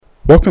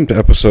Welcome to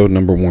episode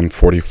number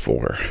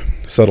 144,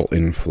 Subtle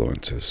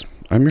Influences.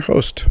 I'm your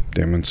host,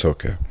 Damon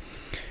Soka.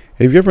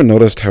 Have you ever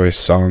noticed how a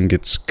song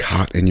gets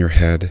caught in your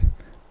head,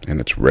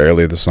 and it's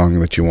rarely the song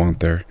that you want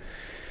there?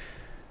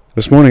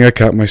 This morning I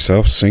caught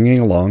myself singing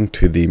along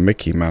to the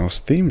Mickey Mouse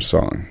theme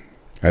song.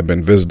 I've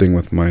been visiting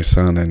with my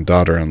son and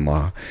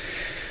daughter-in-law.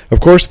 Of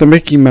course, the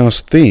Mickey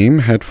Mouse theme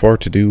had more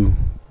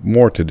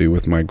to do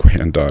with my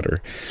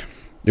granddaughter.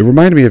 It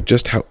reminded me of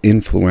just how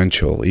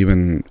influential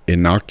even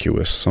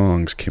innocuous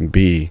songs can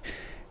be,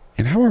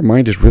 and how our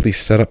mind is really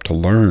set up to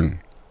learn,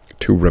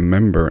 to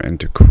remember, and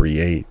to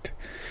create.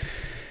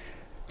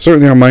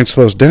 Certainly our mind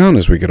slows down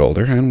as we get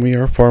older, and we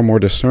are far more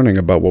discerning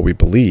about what we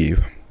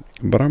believe,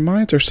 but our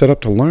minds are set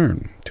up to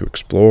learn, to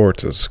explore,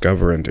 to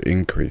discover, and to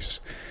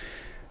increase.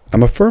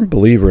 I'm a firm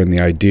believer in the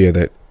idea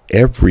that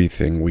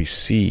everything we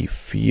see,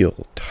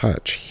 feel,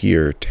 touch,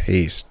 hear,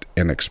 taste,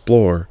 and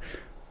explore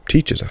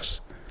teaches us.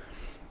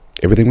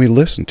 Everything we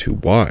listen to,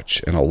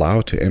 watch, and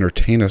allow to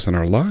entertain us in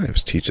our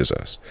lives teaches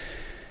us.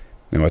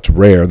 Now, it's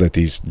rare that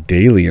these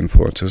daily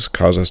influences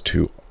cause us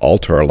to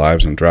alter our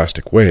lives in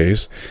drastic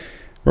ways.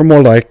 We're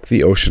more like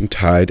the ocean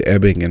tide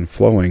ebbing and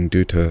flowing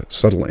due to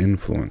subtle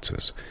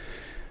influences.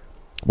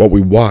 What we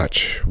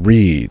watch,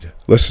 read,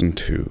 listen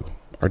to,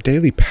 our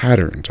daily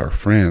patterns, our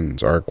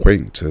friends, our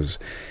acquaintances,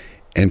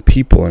 and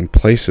people and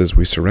places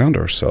we surround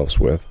ourselves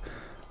with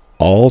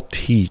all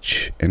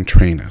teach and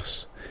train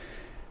us.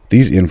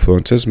 These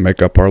influences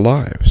make up our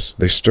lives.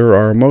 They stir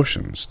our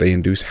emotions. They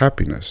induce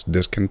happiness,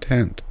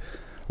 discontent,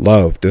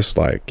 love,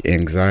 dislike,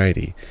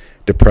 anxiety,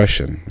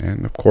 depression,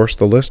 and of course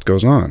the list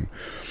goes on.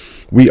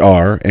 We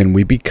are and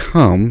we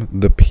become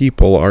the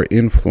people our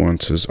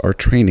influences are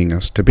training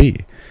us to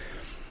be.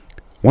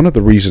 One of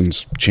the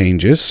reasons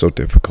change is so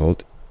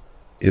difficult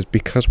is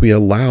because we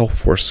allow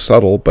for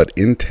subtle but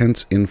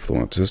intense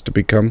influences to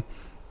become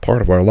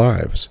part of our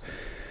lives.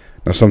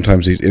 Now,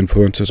 sometimes these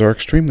influences are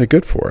extremely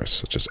good for us,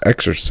 such as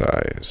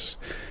exercise,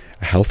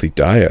 a healthy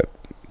diet,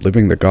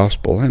 living the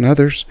gospel, and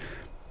others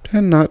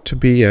tend not to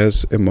be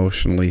as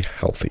emotionally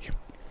healthy.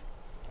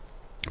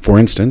 For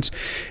instance,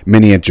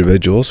 many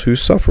individuals who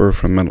suffer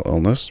from mental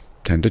illness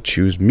tend to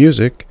choose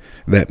music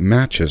that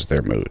matches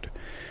their mood.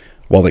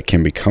 While it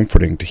can be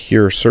comforting to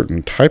hear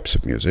certain types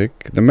of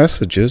music, the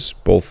messages,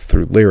 both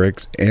through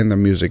lyrics and the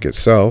music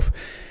itself,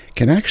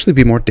 can actually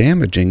be more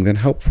damaging than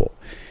helpful,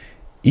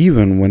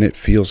 even when it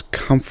feels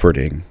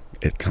comforting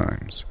at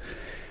times.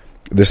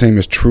 The same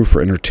is true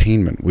for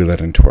entertainment we let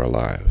into our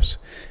lives.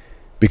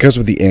 Because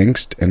of the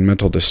angst and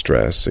mental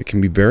distress, it can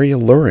be very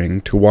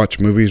alluring to watch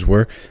movies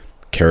where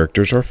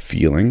characters are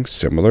feeling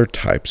similar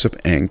types of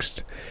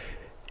angst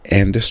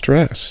and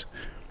distress.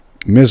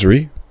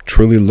 Misery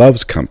truly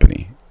loves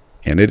company,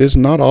 and it is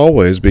not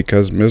always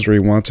because misery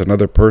wants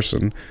another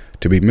person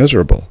to be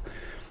miserable.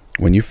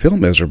 When you feel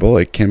miserable,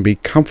 it can be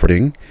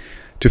comforting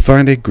to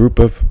find a group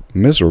of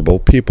miserable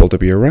people to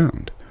be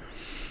around.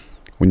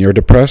 When you're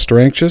depressed or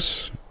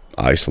anxious,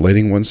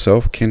 isolating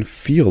oneself can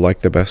feel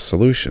like the best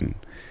solution.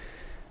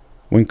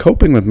 When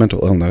coping with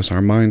mental illness,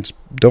 our minds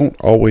don't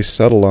always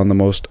settle on the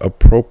most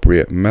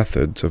appropriate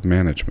methods of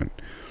management.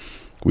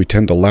 We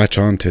tend to latch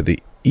on to the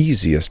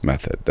easiest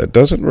method that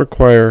doesn't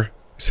require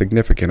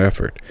significant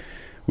effort.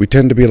 We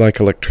tend to be like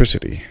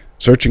electricity,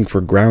 searching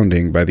for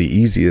grounding by the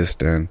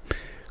easiest and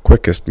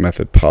quickest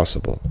method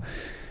possible.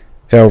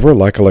 However,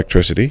 like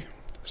electricity,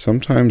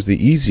 sometimes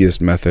the easiest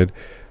method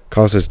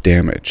causes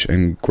damage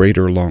and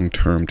greater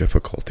long-term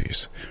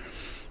difficulties.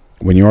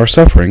 When you are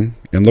suffering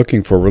and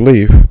looking for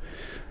relief,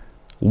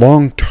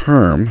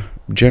 long-term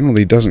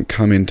generally doesn't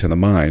come into the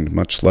mind,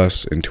 much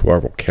less into our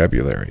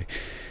vocabulary.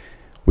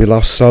 We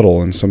allow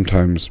subtle and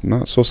sometimes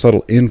not so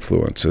subtle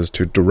influences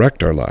to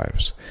direct our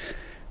lives.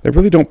 They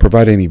really don't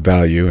provide any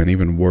value, and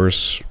even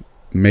worse,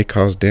 may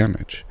cause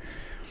damage.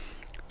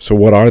 So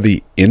what are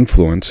the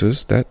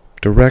influences that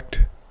direct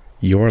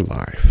your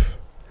life?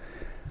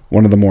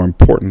 One of the more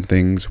important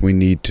things we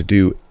need to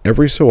do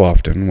every so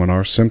often when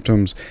our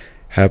symptoms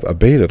have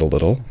abated a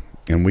little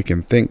and we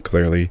can think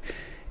clearly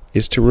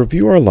is to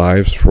review our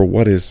lives for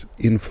what is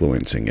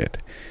influencing it.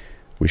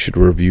 We should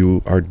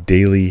review our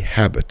daily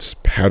habits,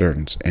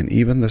 patterns, and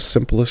even the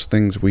simplest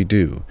things we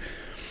do.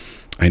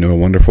 I know a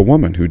wonderful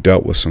woman who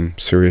dealt with some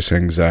serious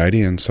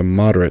anxiety and some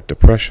moderate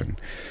depression.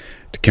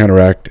 To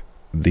counteract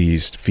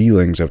these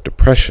feelings of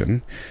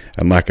depression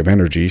and lack of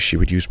energy, she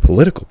would use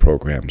political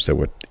programs that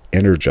would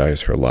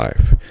energize her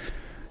life,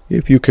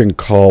 if you can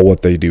call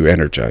what they do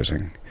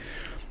energizing.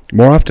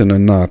 More often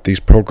than not, these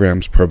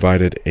programs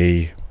provided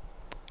a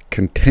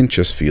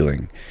contentious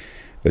feeling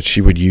that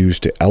she would use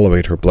to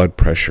elevate her blood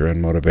pressure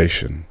and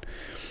motivation.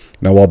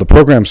 Now, while the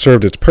program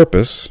served its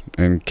purpose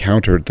and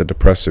countered the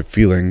depressive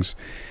feelings,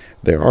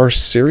 there are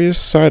serious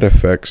side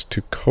effects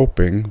to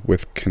coping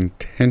with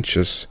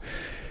contentious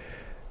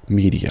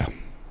media.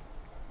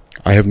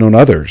 I have known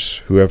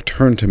others who have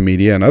turned to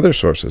media and other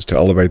sources to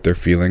elevate their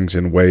feelings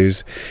in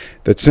ways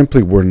that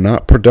simply were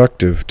not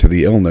productive to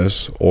the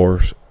illness or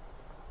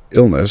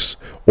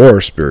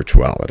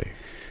spirituality.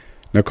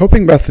 Now,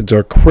 coping methods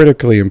are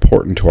critically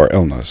important to our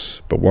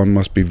illness, but one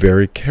must be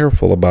very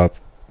careful about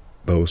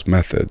those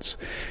methods,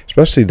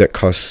 especially that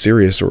cause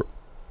serious or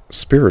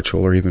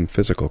spiritual or even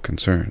physical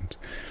concerns.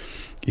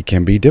 It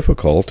can be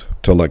difficult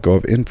to let go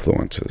of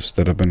influences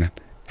that have been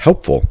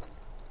helpful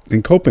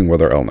in coping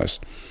with our illness,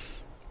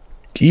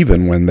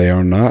 even when they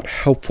are not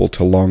helpful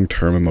to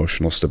long-term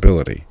emotional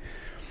stability.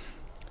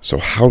 So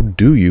how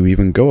do you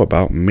even go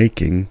about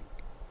making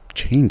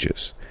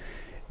changes?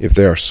 If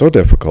they are so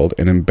difficult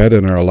and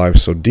embedded in our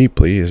lives so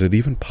deeply, is it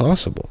even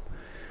possible?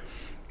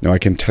 Now, I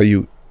can tell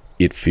you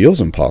it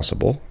feels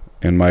impossible,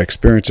 and my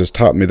experience has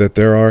taught me that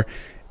there are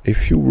a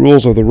few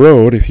rules of the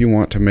road if you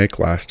want to make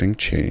lasting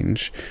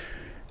change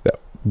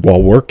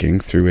while working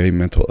through a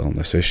mental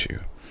illness issue.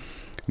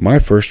 My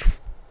first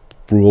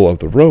rule of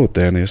the road,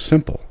 then, is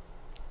simple.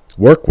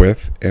 Work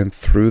with and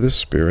through the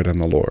Spirit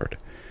and the Lord.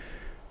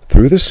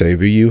 Through the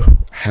Savior, you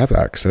have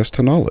access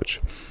to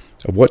knowledge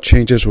of what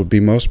changes would be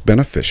most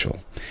beneficial,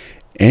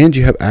 and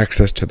you have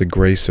access to the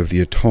grace of the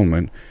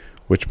atonement,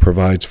 which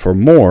provides for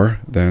more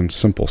than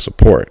simple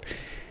support.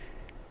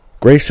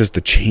 Grace is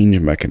the change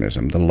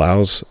mechanism that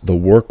allows the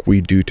work we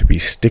do to be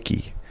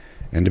sticky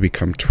and to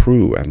become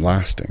true and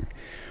lasting.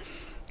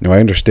 Now, I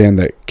understand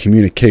that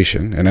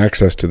communication and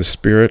access to the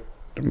Spirit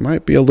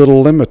might be a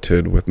little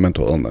limited with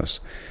mental illness,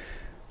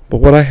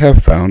 but what I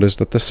have found is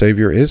that the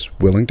Savior is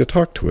willing to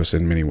talk to us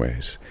in many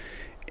ways.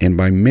 And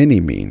by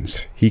many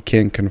means, he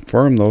can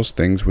confirm those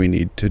things we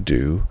need to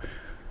do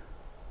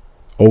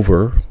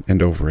over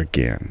and over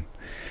again.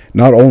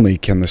 Not only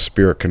can the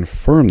Spirit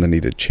confirm the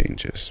needed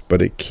changes,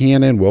 but it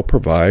can and will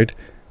provide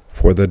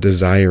for the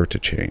desire to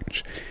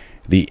change,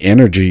 the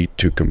energy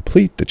to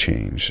complete the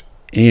change,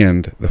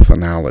 and the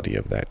finality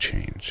of that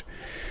change.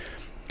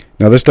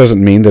 Now, this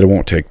doesn't mean that it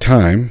won't take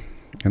time,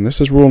 and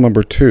this is rule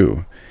number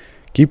 2.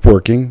 Keep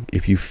working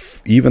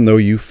even though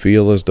you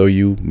feel as though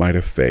you might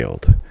have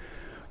failed.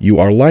 You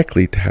are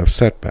likely to have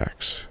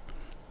setbacks.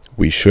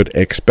 We should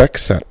expect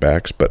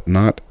setbacks, but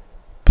not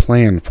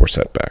plan for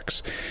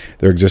setbacks.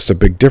 There exists a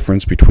big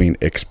difference between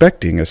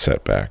expecting a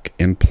setback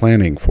and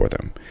planning for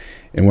them.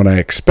 And when I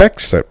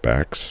expect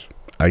setbacks,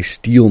 I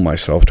steel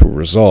myself to a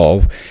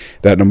resolve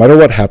that no matter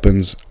what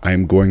happens, I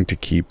am going to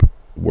keep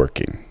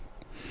working.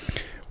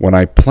 When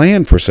I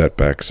plan for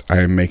setbacks,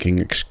 I am making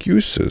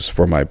excuses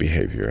for my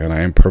behavior, and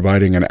I am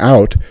providing an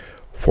out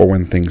for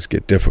when things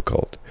get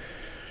difficult.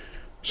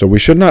 So we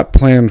should not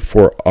plan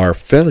for our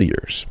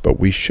failures, but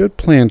we should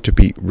plan to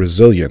be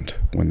resilient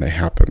when they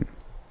happen.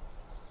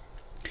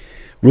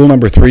 Rule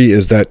number 3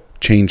 is that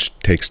change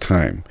takes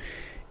time,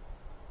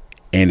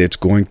 and it's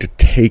going to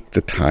take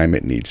the time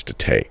it needs to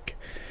take.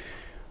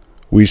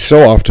 We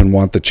so often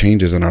want the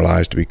changes in our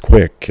lives to be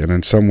quick and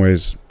in some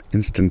ways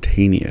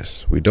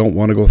instantaneous. We don't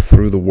want to go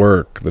through the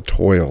work, the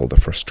toil,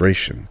 the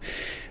frustration,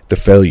 the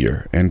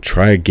failure, and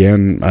try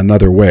again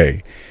another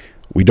way.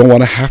 We don't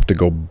want to have to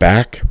go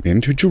back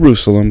into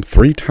Jerusalem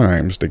 3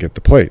 times to get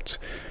the plates.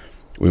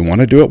 We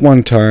want to do it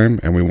one time,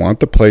 and we want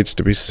the plates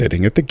to be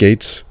sitting at the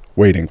gates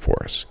waiting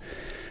for us.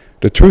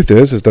 The truth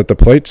is that the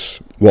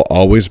plates will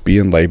always be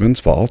in Laban's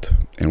vault,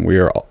 and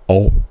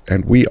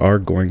we are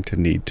going to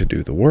need to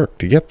do the work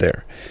to get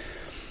there.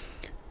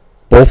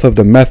 Both of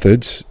the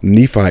methods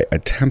Nephi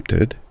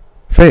attempted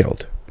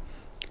failed.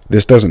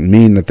 This doesn't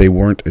mean that they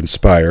weren't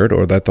inspired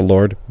or that the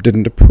Lord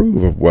didn't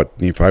approve of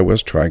what Nephi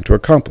was trying to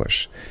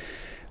accomplish.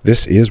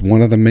 This is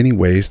one of the many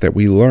ways that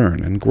we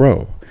learn and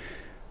grow.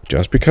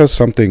 Just because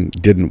something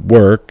didn't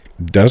work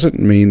doesn't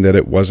mean that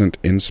it wasn't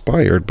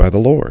inspired by the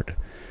Lord.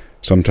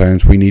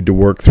 Sometimes we need to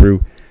work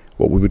through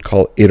what we would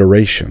call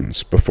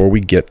iterations before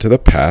we get to the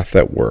path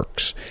that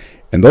works.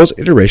 And those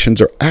iterations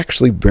are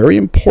actually very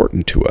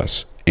important to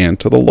us and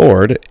to the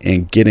Lord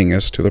in getting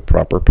us to the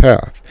proper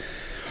path.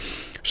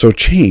 So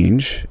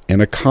change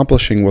and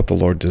accomplishing what the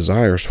Lord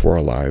desires for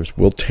our lives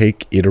will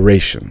take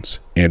iterations,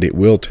 and it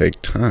will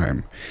take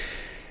time.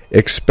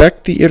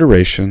 Expect the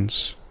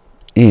iterations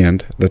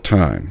and the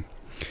time.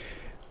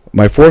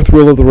 My 4th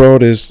rule of the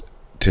road is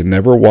to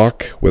never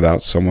walk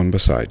without someone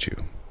beside you.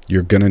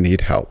 You're going to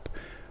need help,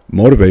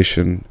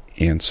 motivation,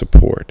 and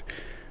support.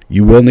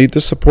 You will need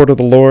the support of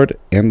the Lord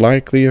and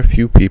likely a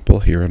few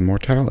people here in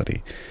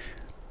mortality.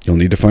 You'll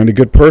need to find a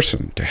good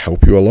person to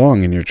help you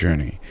along in your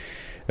journey.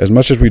 As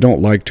much as we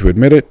don't like to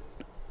admit it,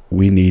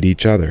 we need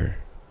each other.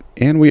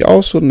 And we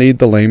also need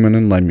the Laman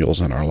and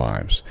Lemuels in our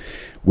lives.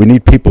 We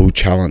need people who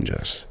challenge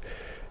us,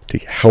 to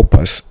help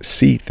us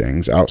see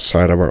things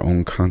outside of our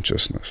own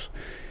consciousness.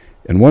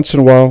 And once in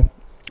a while,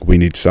 we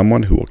need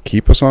someone who will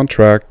keep us on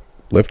track,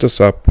 lift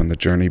us up when the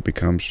journey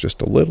becomes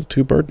just a little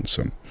too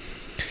burdensome.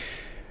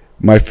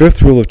 My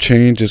 5th rule of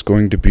change is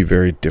going to be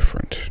very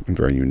different and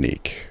very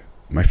unique.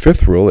 My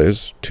 5th rule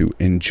is to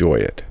enjoy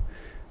it.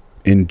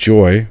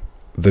 Enjoy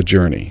the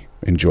journey.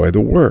 Enjoy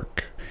the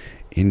work.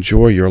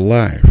 Enjoy your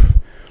life.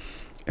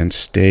 And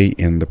stay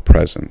in the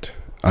present.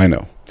 I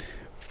know.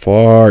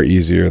 Far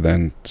easier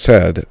than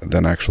said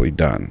than actually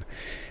done.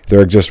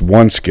 There exists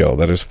one skill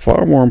that is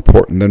far more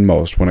important than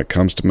most when it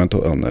comes to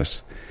mental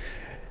illness.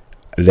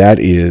 That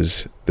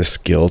is the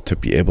skill to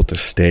be able to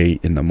stay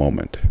in the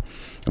moment.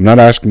 I'm not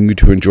asking you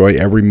to enjoy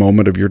every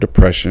moment of your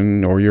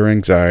depression or your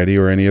anxiety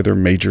or any other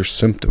major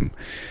symptom.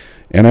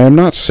 And I am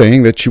not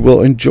saying that you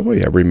will enjoy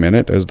every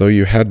minute as though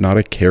you had not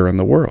a care in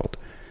the world.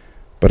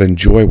 But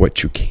enjoy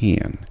what you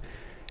can.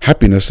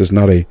 Happiness is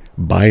not a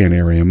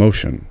binary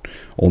emotion,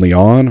 only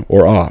on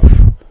or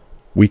off.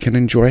 We can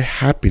enjoy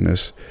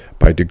happiness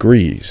by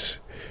degrees.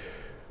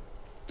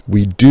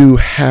 We do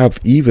have,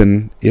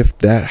 even if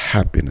that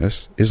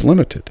happiness is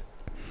limited.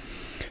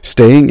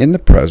 Staying in the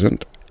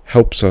present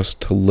helps us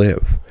to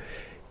live.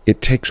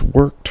 It takes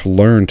work to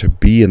learn to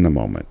be in the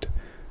moment,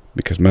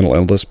 because mental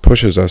illness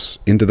pushes us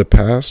into the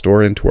past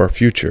or into our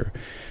future.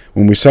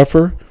 When we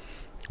suffer,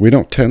 we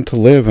don't tend to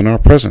live in our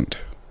present.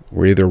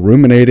 We're either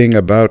ruminating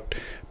about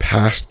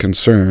past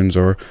concerns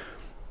or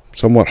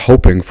somewhat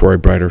hoping for a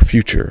brighter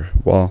future.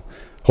 While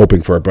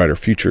hoping for a brighter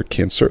future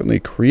can certainly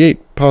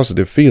create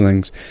positive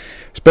feelings,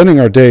 spending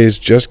our days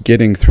just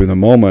getting through the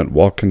moment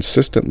while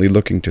consistently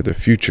looking to the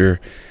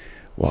future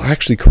will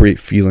actually create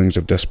feelings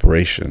of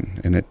desperation,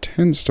 and it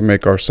tends to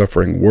make our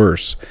suffering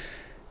worse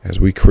as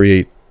we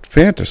create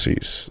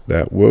fantasies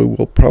that we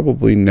will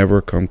probably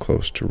never come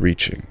close to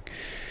reaching.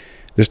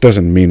 This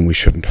doesn't mean we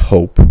shouldn't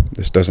hope.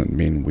 This doesn't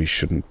mean we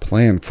shouldn't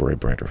plan for a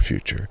brighter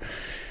future.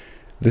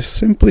 This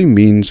simply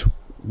means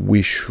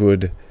we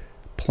should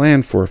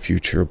plan for a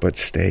future but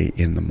stay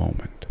in the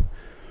moment.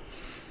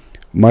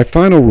 My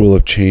final rule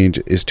of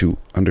change is to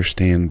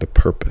understand the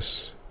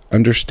purpose.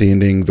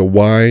 Understanding the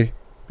why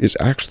is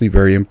actually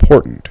very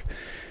important.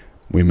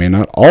 We may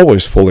not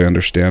always fully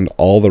understand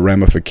all the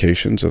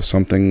ramifications of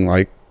something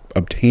like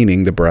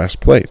obtaining the brass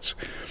plates.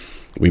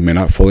 We may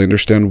not fully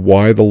understand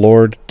why the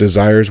Lord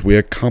desires we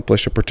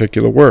accomplish a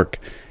particular work,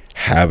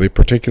 have a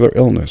particular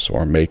illness,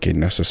 or make a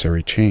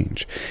necessary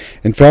change.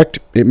 In fact,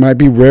 it might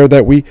be rare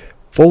that we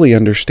fully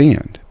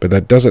understand, but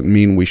that doesn't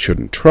mean we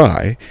shouldn't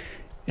try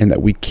and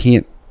that we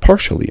can't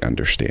partially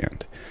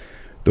understand.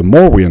 The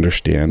more we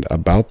understand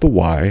about the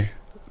why,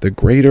 the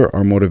greater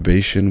our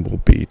motivation will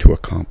be to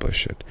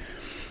accomplish it.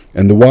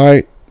 And the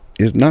why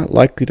is not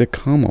likely to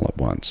come all at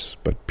once,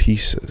 but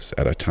pieces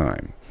at a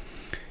time.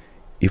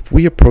 If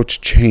we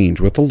approach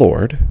change with the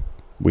Lord,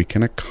 we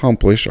can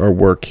accomplish our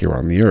work here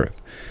on the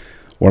earth.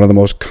 One of the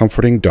most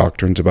comforting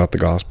doctrines about the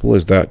gospel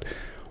is that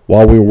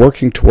while we're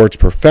working towards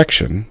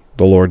perfection,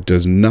 the Lord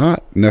does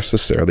not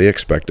necessarily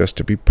expect us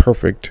to be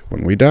perfect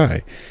when we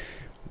die.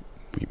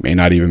 We may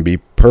not even be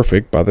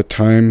perfect by the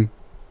time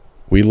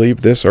we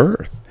leave this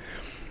earth.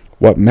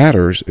 What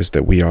matters is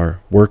that we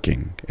are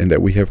working and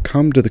that we have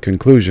come to the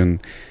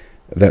conclusion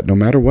that no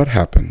matter what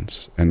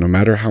happens and no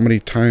matter how many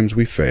times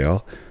we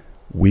fail,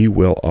 we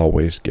will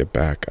always get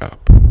back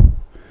up.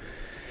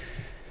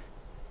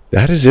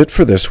 That is it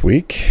for this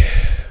week.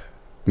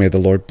 May the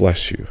Lord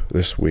bless you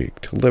this week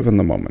to live in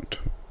the moment,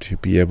 to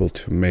be able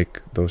to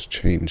make those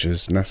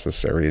changes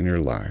necessary in your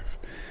life.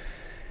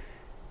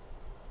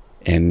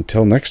 And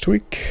until next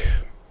week,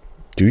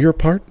 do your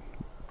part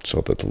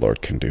so that the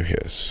Lord can do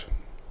His.